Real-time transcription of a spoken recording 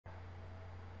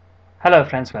Hello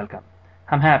friends, welcome.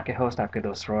 हम हैं आपके होस्ट, आपके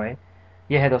दोस्त रॉय।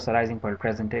 ये है दोस्तों राइजिंग वर्ल्ड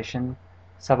प्रेजेंटेशन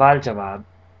सवाल जवाब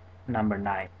नंबर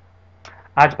 9।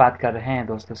 आज बात कर रहे हैं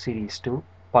दोस्तों सीरीज 2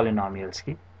 पॉलिनोमियल्स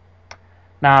की।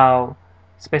 नाउ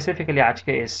स्पेसिफिकली आज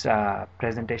के इस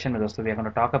प्रेजेंटेशन में दोस्तों we are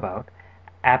going to talk about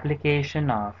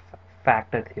application of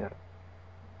factor theorem.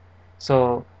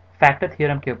 So factor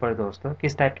theorem के ऊपर दोस्तों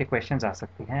किस टाइप के क्वेश्चंस आ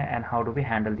सकती हैं and how do we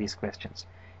handle these questions,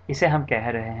 इसे हम कह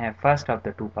रहे हैं first of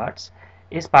the two parts.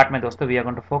 इस पार्ट में दोस्तों we are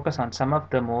going to focus on some of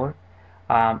the more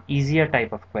easier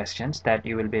type of questions that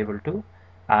you will be able to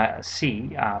see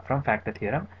from factor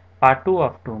theorem. Part 2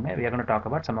 of 2 में we are going to talk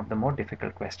about some of the more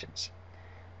difficult questions.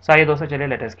 So आइए दोस्तों चलिए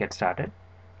let us get started.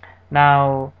 Now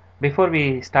before we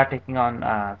start taking on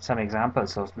some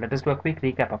examples, so let us do a quick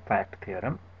recap of factor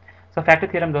theorem. So factor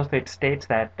theorem दोस्तों it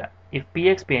states that if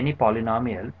px be any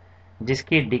polynomial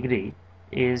जिसकी degree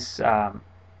is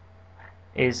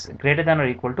greater than or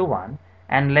equal to 1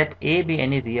 and let a be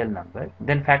any real number,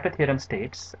 then factor theorem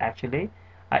states actually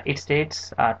it states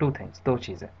two things, दो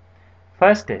चीजें.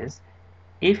 First is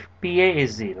if pa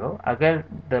is 0, अगर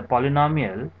the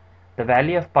polynomial, the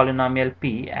value of polynomial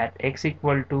p at x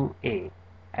equal to a,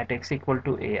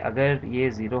 अगर ये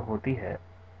 0 होती है,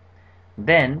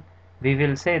 then we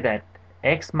will say that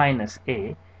x minus a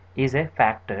is a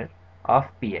factor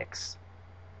of px.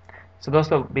 So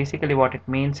दोस्तों basically what it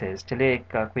means is, चलिए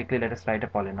एक quickly let us write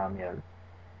a polynomial.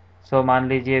 So मान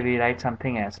लीजिए we write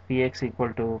something as px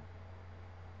equal to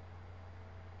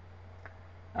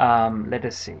let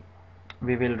us see,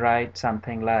 we will write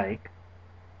something like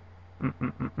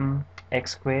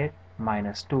x square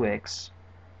minus 2x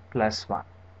plus 1.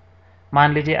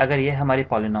 मान लीजिए अगर ये हमारी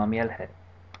polynomial है,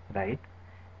 right?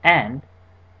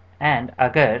 and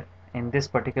अगर in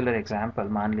this particular example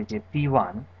मान लीजिए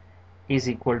p1 is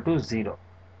equal to 0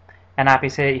 and आप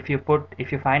इसे if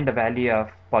you find the value of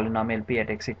polynomial p at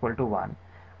x equal to 1,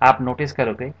 आप notice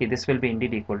करोगे कि this will be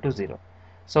indeed equal to 0.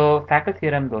 So factor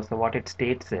theorem दोस्तों what it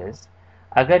states is,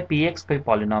 अगर px कोई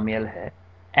polynomial है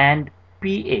and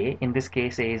pa in this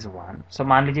case a is 1, so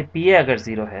मान लीजिए pa अगर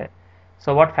 0 है,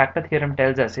 so what factor theorem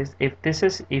tells us is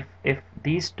if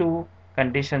these two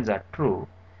conditions are true,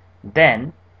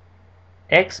 then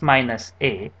x minus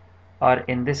a, or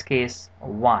in this case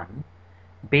 1,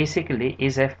 basically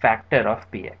is a factor of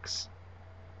px,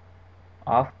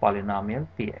 of polynomial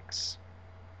px.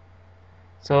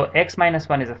 So x minus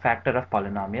 1 is a factor of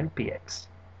polynomial px.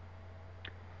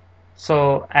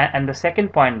 So and the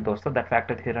second point दोस्तों that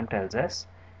factor theorem tells us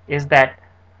is that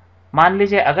मान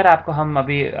लीजिए अगर आपको हम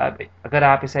अगर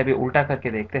आप इसे अभी उल्टा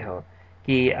करके देखते हो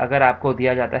कि अगर आपको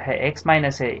दिया जाता है x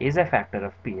minus a is a factor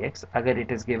of px, अगर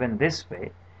it is given this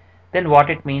way, then what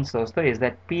it means दोस्तों is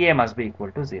that pa must be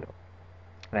equal to 0.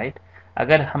 Right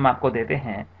अगर हम आपको देते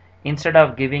हैं इंस्टेड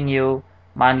ऑफ गिविंग यू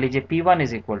मान लीजिए p1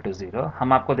 इज इक्वल टू 0,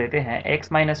 हम आपको देते हैं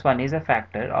x minus 1 is a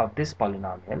factor of this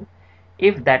polynomial,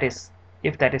 if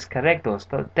that is correct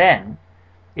दोस्तों, then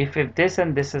if this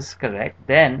and this is correct,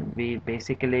 then we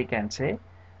basically can say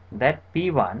that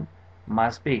p1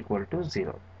 must be equal to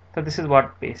 0. So this is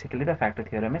what basically the factor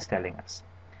theorem is telling us.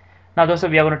 Now दोस्तों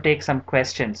we are going to take some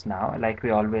questions now like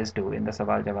we always do in the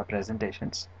Sawal-Jawab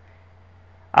presentations.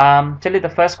 चलिए the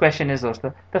first question is दोस्तों,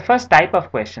 the first type of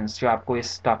questions जो आपको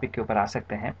इस topic के ऊपर आ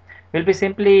सकते हैं विल बी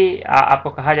सिंपली आपको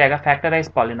कहा जाएगा factorise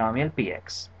polynomial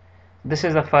px. This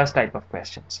is the first type of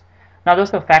questions. ना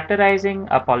दोस्तों फैक्टराइजिंग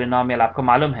अ पॉलिनोमियल, आपको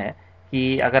मालूम है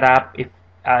कि अगर आप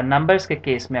नंबर्स के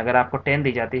केस में अगर आपको 10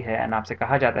 दी जाती है एंड आपसे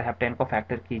कहा जाता है आप 10 को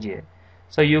फैक्टर कीजिए,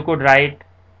 so you could write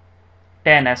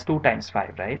 10 as 2 times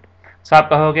 5, right? सो आप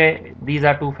कहोगे these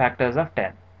are two factors of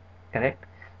 10, correct?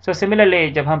 So similarly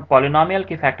जब हम पॉलिनोमियल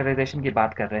की फैक्टराइजेशन की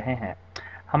बात कर रहे हैं,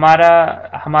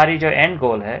 हमारी जो एंड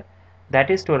गोल है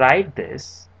that is to right this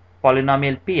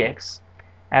polynomial px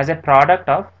as a product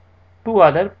of to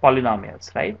other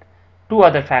polynomials, right? To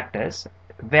other factors,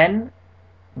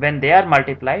 when they are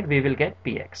multiplied we will get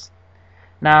px.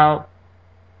 Now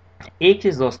एक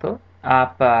चीज दोस्तों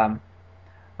आप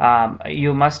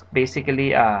you must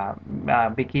basically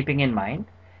be keeping in mind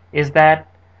is that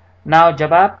now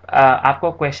जब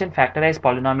आपको question factorise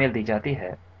polynomial दी जाती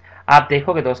है, आप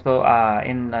देखोगे दोस्तों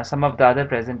इन सम of the other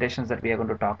presentations that we are going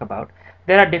to talk about,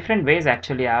 there are different ways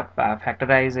actually आप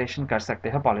फैक्टराइजेशन कर सकते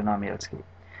हो पॉलिनोमियल्स की.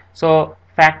 सो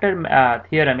factor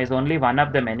theorem is only one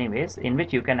of the many ways in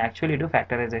which you can actually do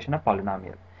factorization of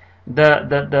polynomial.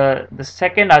 The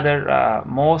second other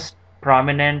most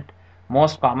prominent,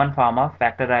 most common form of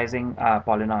factorizing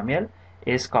polynomial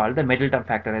is called the middle term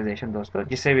factorization दोस्तों,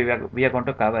 जिसे we are going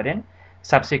to cover in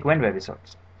subsequent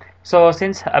webisodes. So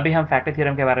since अभी हम factor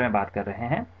theorem के बारे में बात कर रहे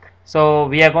हैं, so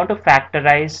we are going to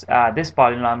factorize this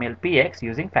polynomial px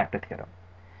using factor theorem.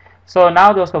 So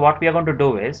now दोस्तों what we are going to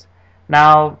do is,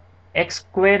 now x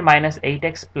square minus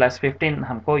 8x plus 15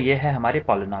 हमको ये है हमारी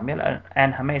polynomial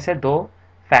and हमें इसे दो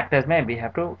factors में we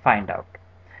have to find out.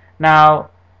 Now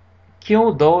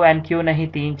क्यों दो and क्यों नहीं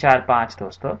 3 4 5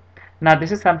 दोस्तों? Now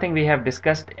this is something we have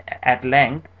discussed at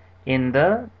length in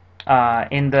the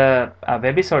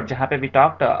webisode जहाँ पे we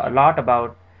talked a lot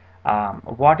about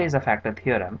what is a factor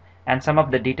theorem and some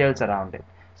of the details around it.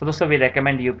 So dosto we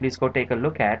recommend you please go take a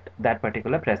look at that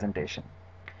particular presentation.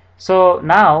 So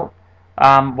now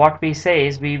what we say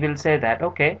is, we will say that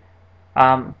okay,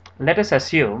 let us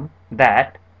assume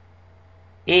that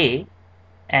A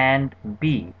and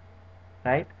B,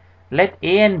 right? Let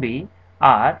A and B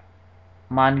are,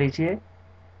 मान लीजिए,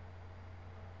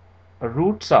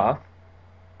 roots of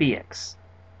px.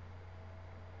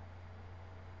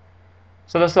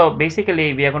 So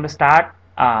basically we are going to start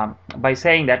by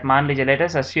saying that, मान लीजिए, let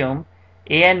us assume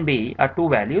a and b are two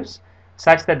values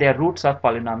such that they are roots of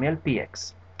polynomial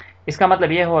px. इसका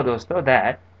मतलब ये हुआ दोस्तों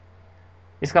that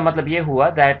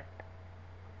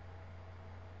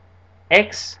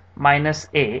x minus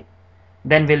a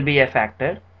then will be a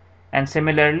factor, and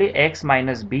similarly x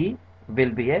minus b will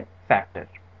be a factor,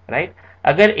 right?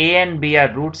 अगर a and b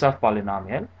are roots of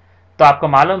polynomial, तो आपको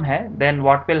मालूम है then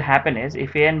what will happen is,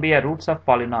 if a and b are roots of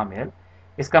polynomial,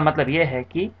 इसका मतलब ये है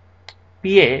कि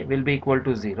pa will be equal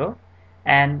to 0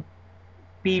 and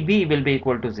pb will be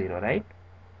equal to 0, right?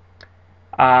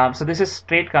 So this is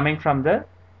straight coming from the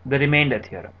remainder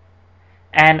theorem.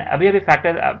 And अभी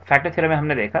factor theorem में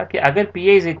हमने देखा कि अगर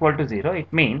pa is equal to 0,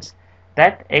 it means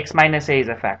that x minus a is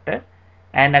a factor,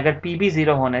 and अगर pb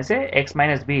 0 होने से x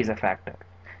minus b is a factor.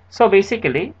 So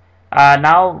basically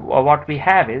now what we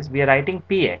have is, we are writing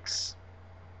px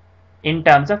in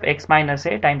terms of x minus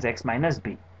a times x minus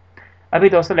b. अभी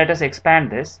दोस्तों let us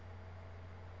expand this.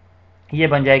 ये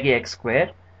बन जाएगी x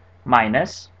square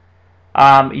minus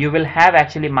you will have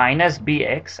actually minus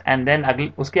bx, and then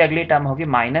उसकी अगली term होगी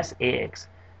minus ax.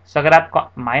 So अगर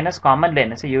आप minus common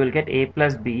लेने से you will get a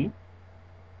plus b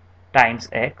times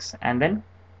x, and then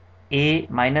a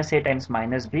minus a times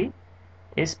minus b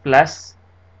is plus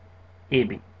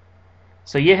ab.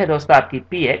 So ये है दोस्तों आपकी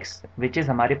px, which is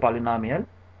हमारी polynomial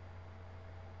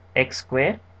x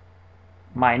square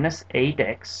minus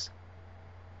 8x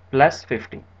plus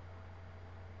 15.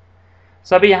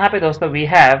 So अभी यहाँ पे दोस्तों we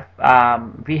have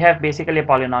basically a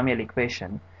polynomial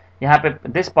equation. यहाँ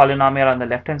पे this polynomial on the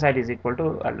left hand side is equal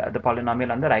to the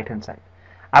polynomial on the right hand side.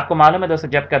 आपको मालूम है दोस्तों,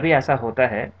 जब कभी ऐसा होता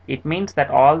है, it means that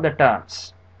all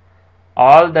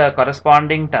the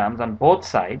corresponding terms on both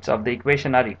sides of the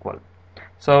equation are equal.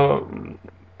 So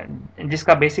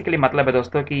जिसका basically मतलब है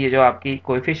दोस्तों कि ये जो आपकी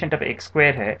coefficient of x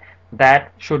square है,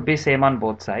 that should be same on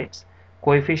both sides.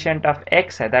 Coefficient of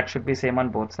x है, that should be same on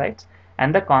both sides,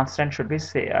 and the constant should be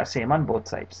same on both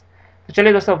sides. तो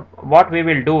चलिए दोस्तों, what we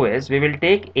will do is, we will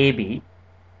take AB,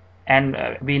 and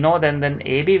we know then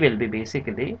AB will be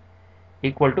basically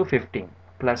equal to 15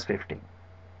 plus 15,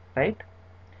 right?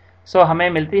 So हमें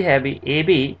मिलती है अभी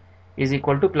AB is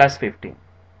equal to plus 15.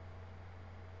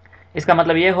 इसका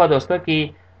मतलब ये हुआ दोस्तों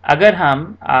कि अगर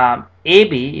हम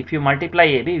AB, if you multiply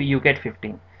AB, you get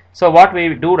 15. So what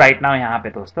we do right now यहाँ पे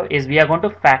दोस्तों is, we are going to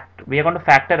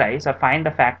factorize or find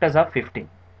the factors of 15.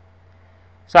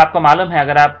 So आपको मालूम है,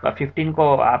 अगर आप 15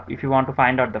 को if you want to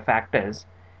find out the factors,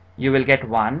 you will get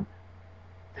 1,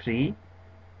 3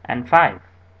 and 5,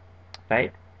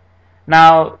 right?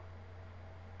 Now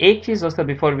एक चीज दोस्तों,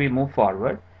 before we move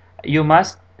forward, you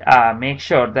must make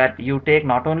sure that you take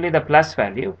not only the plus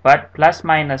value but plus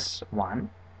minus 1,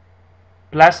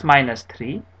 plus minus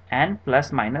 3 and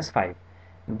plus minus 5.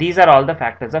 These are all the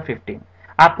factors of 15.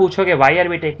 आप पूछोगे why are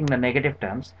we taking the negative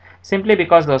terms? Simply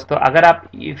because दोस्तों, अगर आप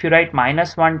if you write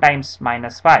minus 1 times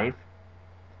minus 5,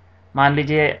 मान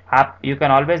लीजिए आप you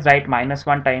can always write minus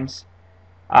 1 times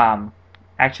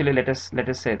actually let us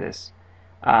say this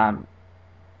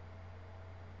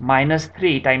minus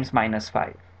 3 times minus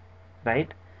 5, right?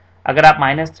 अगर आप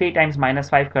minus 3 times minus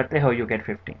 5 करते हो, you get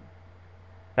 15,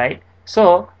 right?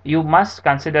 So you must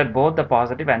consider both the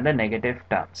positive and the negative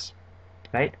terms,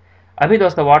 right? अभी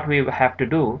दोस्तों, what we have to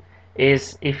do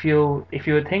is, if you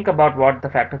think about what the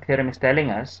factor theorem is telling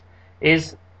us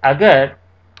is, अगर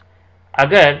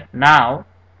now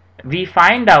we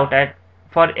find out at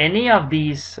for any of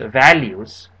these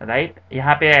values, right?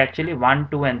 यहाँ पे actually 1,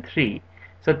 2 and 3.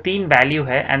 So 3 value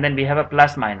है, and then we have a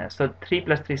plus minus. So 3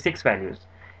 plus 3, 6 values.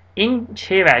 In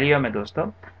 6 value में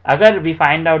दोस्तों, अगर we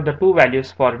find out the 2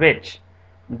 values for which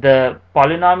the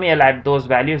polynomial at those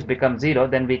values become 0,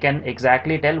 then we can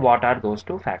exactly tell what are those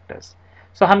 2 factors.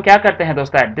 So हम क्या करते हैं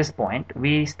दोस्तों, at this point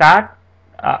we start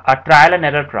a trial and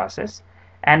error process,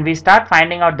 and we start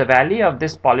finding out the value of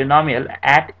this polynomial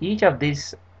at each of these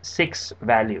 6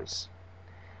 values.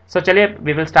 So चलिए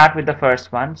we will start with the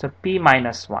first one. So p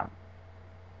minus 1.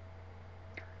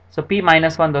 So p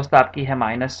minus 1 दोस्तों आपकी है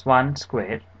 -1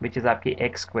 square which is आपकी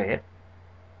x square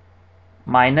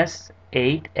minus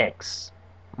 8x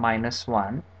minus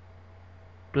 1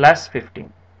 plus 15.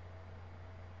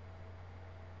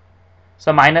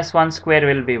 So minus 1 square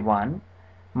will be 1,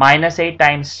 minus 8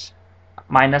 times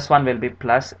minus 1 will be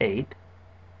plus 8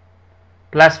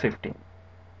 plus 15.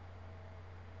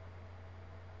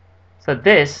 So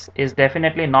this is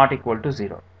definitely not equal to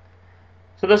 0.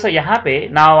 So दोस्तों यहाँ पे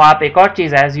now आप एक और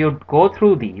चीज़ as you go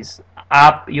through these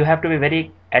आप you have to be very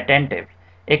attentive.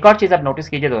 एक और चीज़ आप नोटिस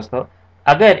कीजिए दोस्तों,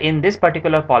 अगर in this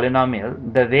particular polynomial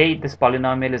the way this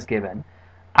polynomial is given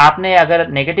आपने अगर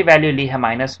नेगेटिव वैल्यू ली है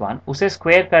 -1 उसे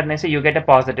स्क्वायर करने से you get a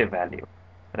positive value,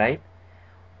 right?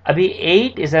 अभी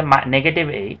 8 इज अ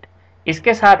नेगेटिव 8,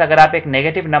 इसके साथ अगर आप एक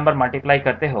नेगेटिव नंबर मल्टीप्लाई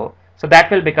करते हो so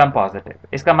that will become positive.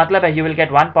 इसका मतलब है you will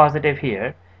get 1 positive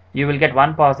here, you will get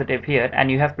 1 positive here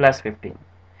and you have plus 15.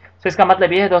 सो इसका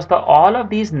मतलब ये है दोस्तों all of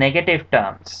these negative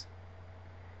terms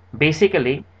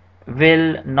basically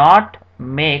will not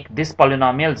make this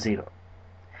polynomial 0.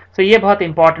 So ये बहुत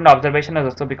इंपॉर्टेंट ऑब्जर्वेशन है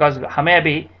दोस्तों, बिकॉज हमें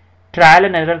अभी ट्रायल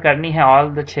एंड एरर करनी है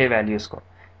ऑल द 6 वैल्यूज को.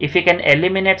 If you can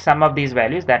eliminate some of these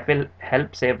values that will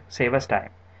help save us time.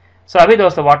 सो अभी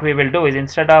दोस्तों what we will do is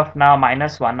instead of now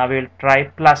 -1 now we will try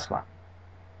 +1.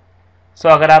 सो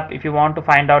अगर आप if you want to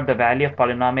find out the value of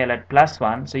polynomial eight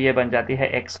 +1 सो ये बन जाती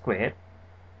है x square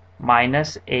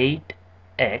minus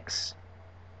 8x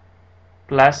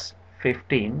plus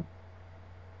 15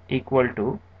 equal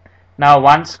to, now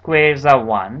 1 squares are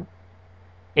 1,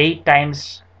 8 times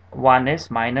 1 is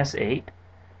 -8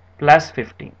 plus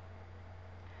 15.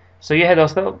 So ये है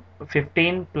दोस्तों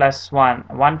 15 plus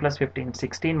 1 plus 15,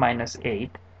 16 minus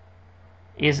 8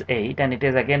 is 8 and it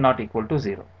is again not equal to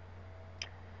 0.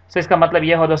 So इसका मतलब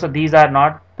ये हो दोस्तों these are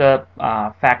not the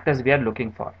factors we are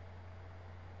looking for.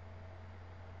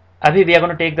 अभी we are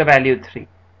going to take the value 3.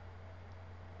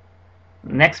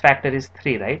 Next factor is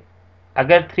 3, right?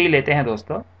 अगर 3 लेते हैं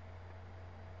दोस्तों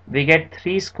we get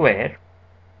 3 square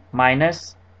minus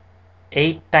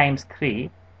 8 times 3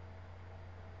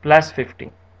 plus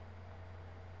 15.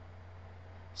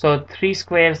 So 3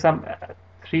 squares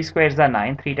are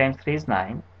 9, 3 times 3 is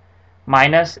 9,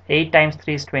 minus 8 times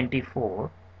 3 is 24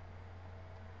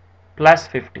 plus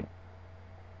 15.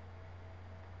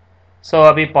 So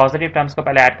अभी positive terms को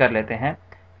पहले add कर लेते हैं.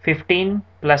 15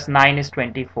 plus 9 is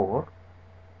 24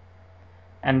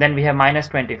 and then we have minus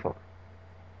 24.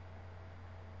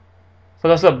 So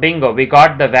दोस्तों Bingo we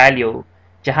got the value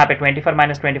जहां पे 24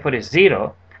 minus 24 is 0.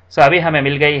 So अभी हमें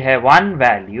मिल गई है one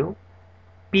value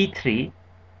p3,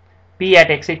 p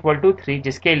at x equal to 3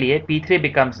 जिसके लिए p3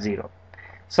 becomes 0.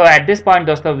 So at this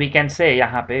point दोस्तों we can say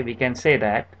यहाँ पे we can say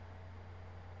that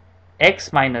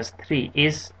x minus 3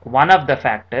 is one of the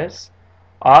factors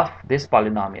of this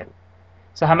polynomial.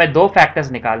 So हमें दो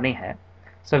factors निकालनी है.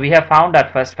 So we have found our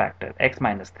first factor x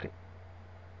minus 3,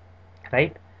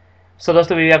 right? So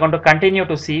दोस्तों we are going to continue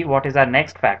to see what is our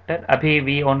next factor. अभी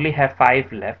we only have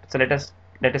 5 left. So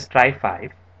let us try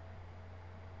 5.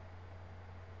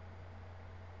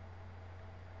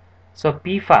 So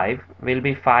p5 will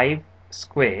be 5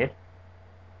 square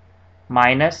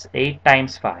minus 8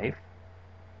 times 5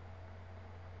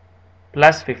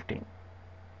 plus 15.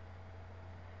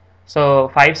 So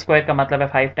 5 square का मतलब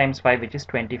है 5 times 5 which is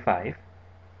 25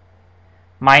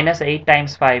 minus 8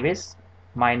 times 5 is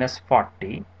minus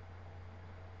 40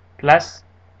 plus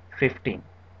 15.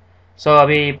 So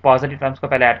अभी positive terms को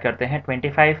पहले add करते हैं.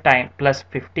 25 time plus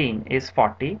 15 is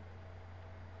 40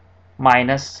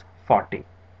 minus 40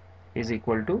 is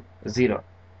equal to 0.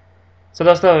 So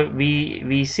दोस्तों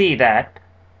we see that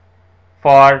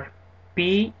for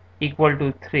p equal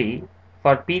to 3,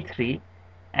 for p3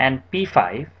 and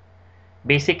p5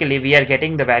 basically we are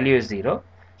getting the value is 0.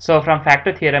 So from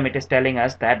factor theorem it is telling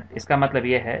us that इसका मतलब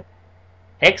ये है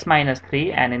x minus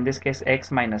 3 and in this case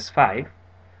x minus 5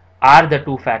 are the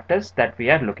two factors that we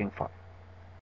are looking for.